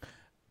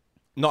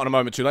 Not in a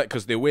moment too late,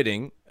 because their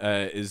wedding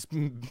is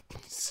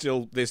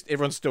still.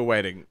 Everyone's still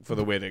waiting for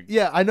the wedding.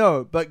 Yeah, I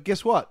know, but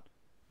guess what?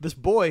 This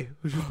boy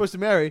who she's supposed to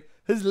marry,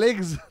 his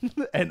legs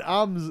and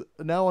arms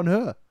are now on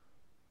her.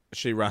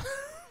 She runs.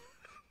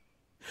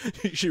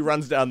 She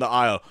runs down the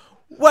aisle.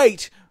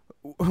 Wait,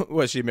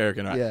 was she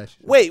American? Right? Yeah.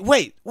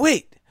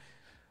 Wait.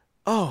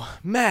 Oh,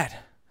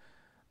 Matt.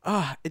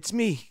 It's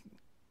me.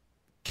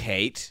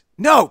 Kate.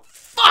 No,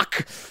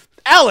 fuck.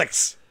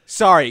 Alex.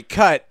 Sorry,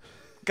 cut.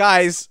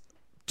 Guys,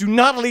 do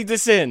not leave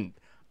this in.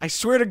 I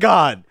swear to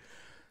God.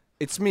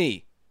 It's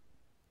me,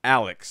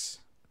 Alex.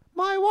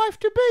 My wife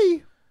to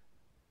be.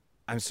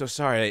 I'm so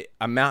sorry.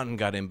 A mountain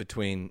got in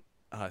between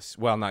us.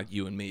 Well, not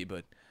you and me,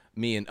 but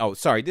me and... Oh,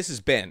 sorry, this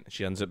is Ben.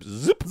 She unzips.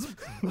 Zip.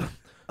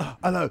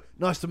 Hello,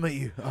 nice to meet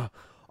you.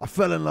 I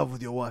fell in love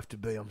with your wife to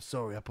be. I'm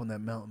sorry, up on that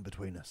mountain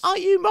between us. Are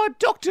you my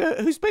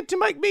doctor who's meant to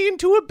make me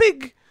into a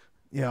big...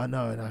 Yeah, I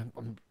know,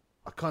 and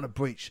I kind of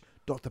breach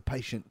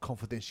doctor-patient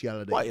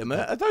confidentiality. Wait a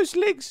minute. Are those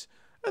legs...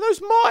 Are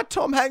those my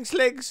Tom Hanks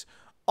legs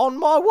on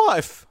my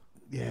wife?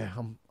 Yeah,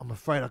 I'm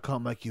afraid I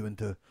can't make you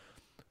into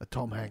a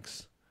Tom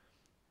Hanks.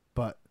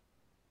 But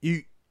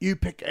you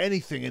pick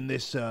anything in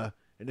this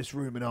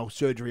room and I'll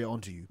surgery it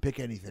onto you. Pick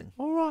anything.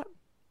 All right.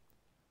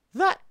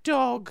 That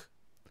dog.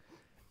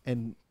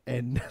 And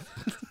and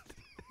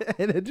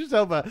Idris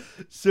Elba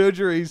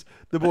surgeries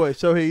the boy.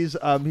 So he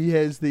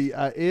has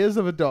the ears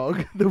of a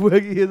dog, the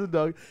working ears of a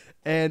dog,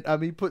 and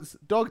he puts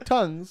dog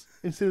tongues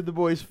instead of the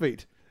boy's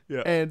feet.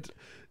 Yeah. And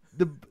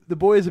the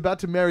boy is about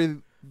to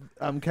marry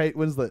Kate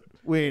Winslet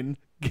when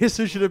guess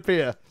who should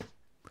appear?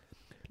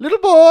 Little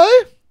boy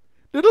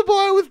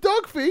with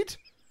dog feet,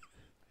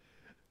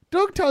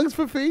 dog tongues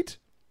for feet.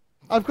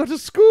 I've got a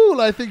school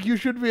I think you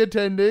should be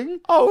attending.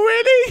 Oh,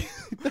 really?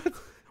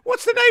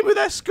 What's the name of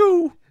that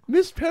school?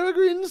 Miss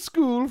Peregrine's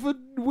School for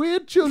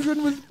Weird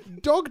Children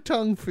with Dog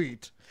Tongue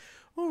Feet.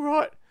 All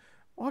right.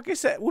 Well, I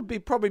guess that would be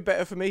probably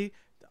better for me.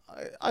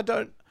 I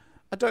don't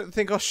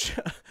think I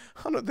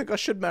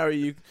should marry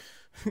you,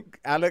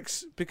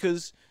 Alex,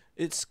 because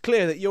it's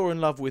clear that you're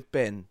in love with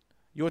Ben.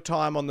 Your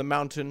time on the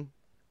mountain,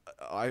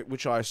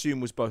 which I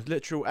assume was both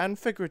literal and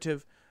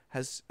figurative,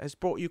 has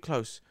brought you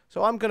close.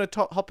 So I'm going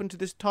to hop into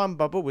this time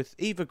bubble with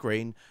Eva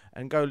Green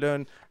and go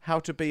learn how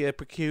to be a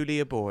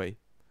peculiar boy.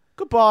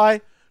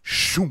 Goodbye.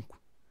 Shoom.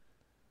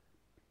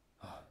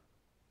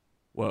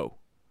 Whoa.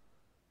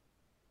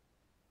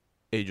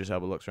 Idris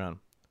Elba looks around.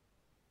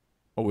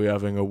 Are we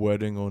having a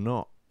wedding or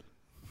not?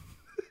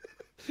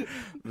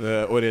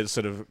 The audience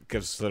sort of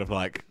gives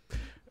like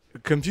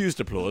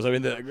confused applause. I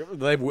mean,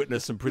 they've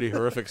witnessed some pretty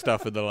horrific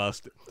stuff in the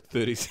last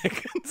 30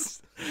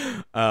 seconds.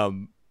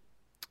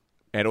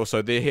 And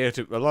also, they're here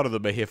a lot of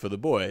them are here for the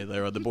boy.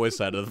 They're on the boy's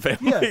side of the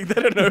family. Yeah.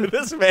 They don't know who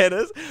this man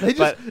is.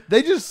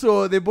 They just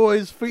saw their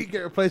boy's feet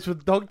get replaced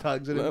with dog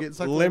tongues and it gets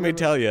sucked. Let me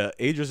tell you,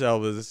 Idris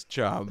Elba's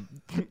charm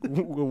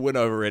will win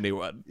over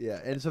anyone.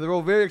 Yeah, and so they're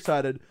all very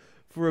excited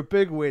for a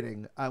big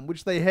wedding,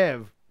 which they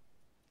have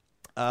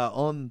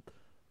on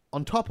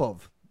top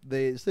of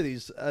the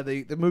city's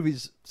the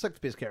movie's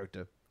sixth best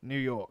character, New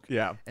York.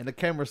 Yeah. And the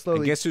camera slowly.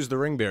 And guess who's the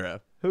ring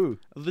bearer? Who?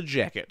 The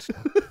jacket.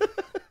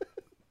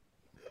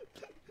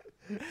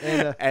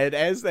 And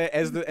as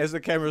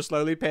the camera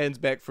slowly pans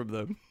back from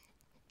them,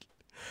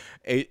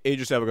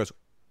 Idris Elba goes,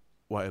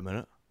 wait a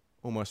minute,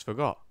 almost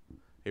forgot.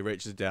 He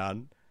reaches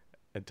down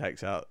and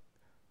takes out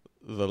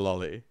the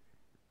lolly.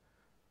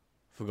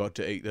 Forgot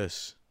to eat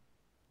this.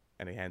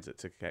 And he hands it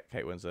to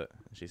Kate Winslet.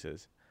 And she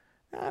says,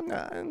 I'm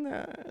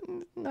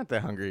not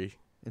that hungry.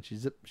 And she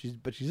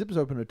zips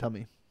open her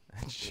tummy.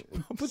 And she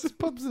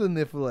Pops it in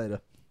there for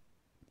later.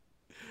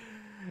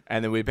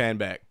 And then we pan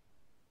back.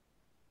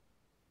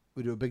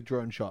 We do a big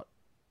drone shot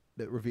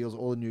that reveals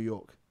all of New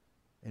York.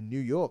 And New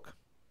York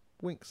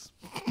winks.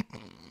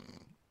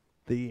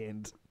 The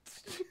end.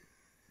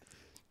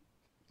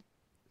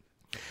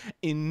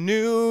 In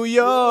New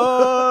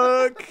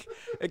York,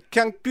 a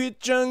concrete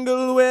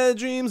jungle where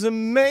dreams are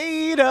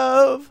made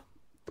of.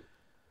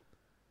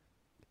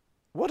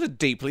 What a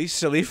deeply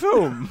silly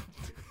film.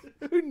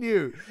 Who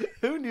knew?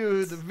 Who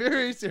knew the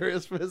very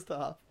serious first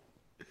half?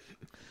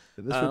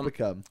 And this would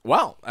become.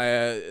 Wow.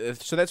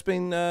 So that's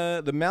been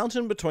The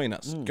Mountain Between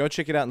Us. Go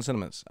check it out in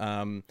cinemas.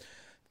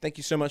 Thank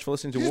you so much for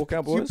listening to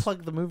Walkout Boys. You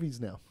plug the movies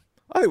now.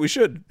 I think we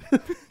should.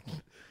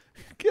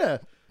 Yeah.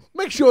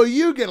 Make sure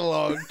you get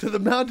along to The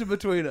Mountain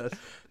Between Us.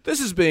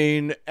 This has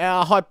been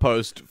our hype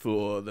post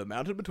for The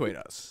Mountain Between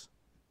Us.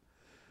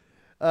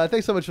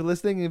 Thanks so much for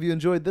listening. If you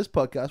enjoyed this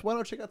podcast, why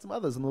not check out some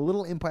others on the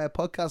Little Empire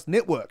Podcast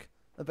Network,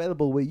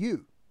 available where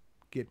you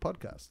get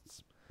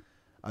podcasts.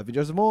 I've been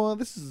Joseph Moore.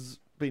 This has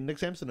been Nick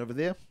Sampson over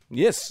there.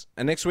 Yes,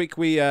 and next week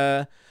we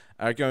are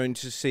going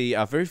to see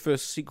our very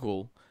first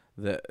sequel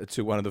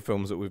to one of the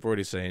films that we've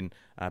already seen,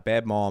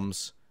 Bad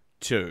Moms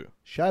 2.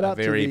 Shout out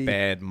to very the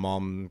bad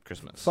mom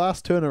Christmas.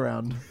 Fast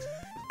turnaround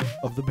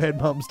of the Bad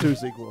Moms 2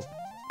 sequel.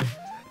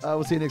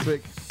 We'll see you next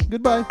week.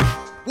 Goodbye.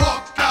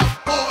 Walk